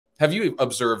Have you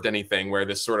observed anything where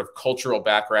this sort of cultural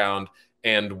background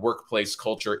and workplace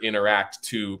culture interact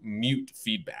to mute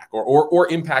feedback or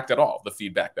impact at all the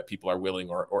feedback that people are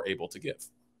willing or able to give?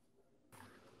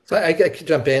 So I could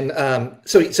jump in.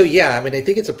 So yeah, I mean, I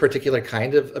think it's a particular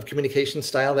kind of communication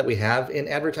style that we have in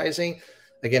advertising.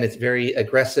 Again, it's very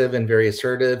aggressive and very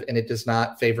assertive, and it does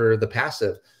not favor the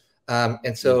passive.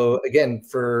 And so again,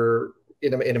 for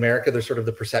in America, there's sort of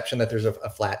the perception that there's a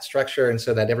flat structure, and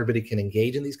so that everybody can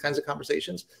engage in these kinds of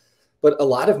conversations. But a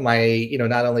lot of my,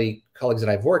 not only colleagues that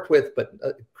I've worked with, but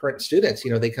current students,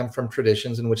 they come from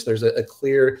traditions in which there's a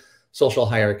clear social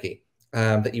hierarchy.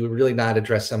 That you would really not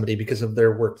address somebody because of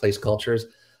their workplace cultures.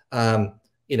 Go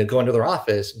into their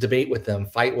office, debate with them,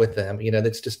 fight with them.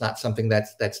 That's just not something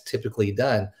that's typically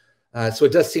done. So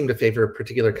it does seem to favor a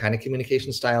particular kind of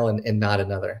communication style and not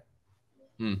another.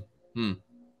 Hmm. Hmm.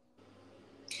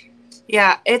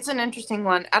 Yeah, it's an interesting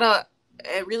one. At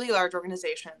really large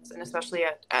organizations, and especially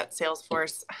at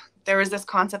Salesforce, there was this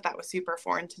concept that was super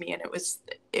foreign to me, and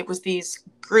it was these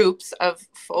groups of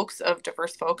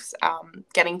diverse folks,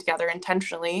 getting together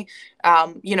intentionally,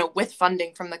 with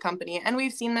funding from the company. And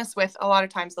we've seen this with a lot of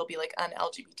times there'll be like an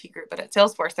LGBT group, but at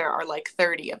Salesforce there are like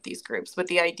 30 of these groups, with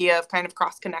the idea of kind of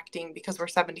cross connecting, because we're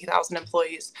 70,000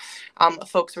 employees,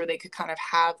 folks where they could kind of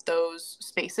have those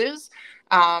spaces.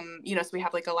 So we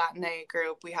have like a Latina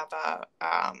group, we have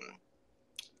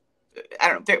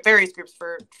various groups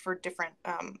for different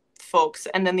folks.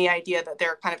 And then the idea that there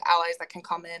are kind of allies that can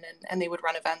come in and they would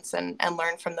run events and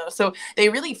learn from those. So they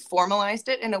really formalized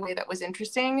it in a way that was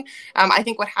interesting. I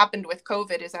think what happened with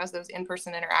COVID is, as those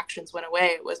in-person interactions went away,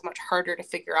 it was much harder to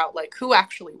figure out like who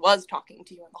actually was talking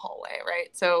to you in the hallway,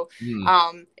 right? So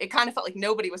it kind of felt like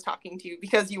nobody was talking to you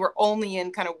because you were only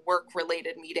in kind of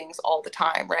work-related meetings all the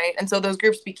time, right? And so those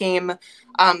groups became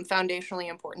foundationally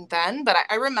important then. But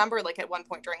I remember like at one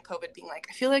point during COVID being like,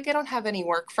 I feel like I don't have any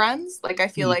work friends. Like I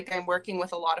feel like I'm working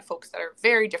with a lot of folks that are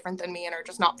very different than me and are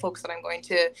just not folks that I'm going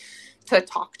to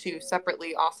talk to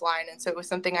separately offline. And so it was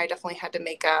something I definitely had to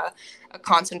make a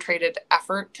concentrated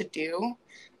effort to do.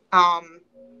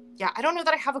 I don't know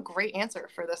that I have a great answer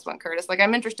for this one, Curtis. Like,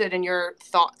 I'm interested in your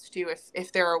thoughts too,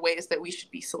 if there are ways that we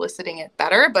should be soliciting it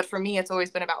better. But for me, it's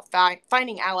always been about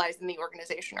finding allies in the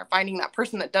organization, or finding that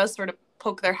person that does sort of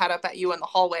poke their head up at you in the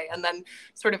hallway, and then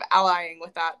sort of allying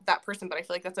with that person. But I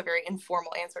feel like that's a very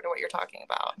informal answer to what you're talking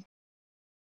about.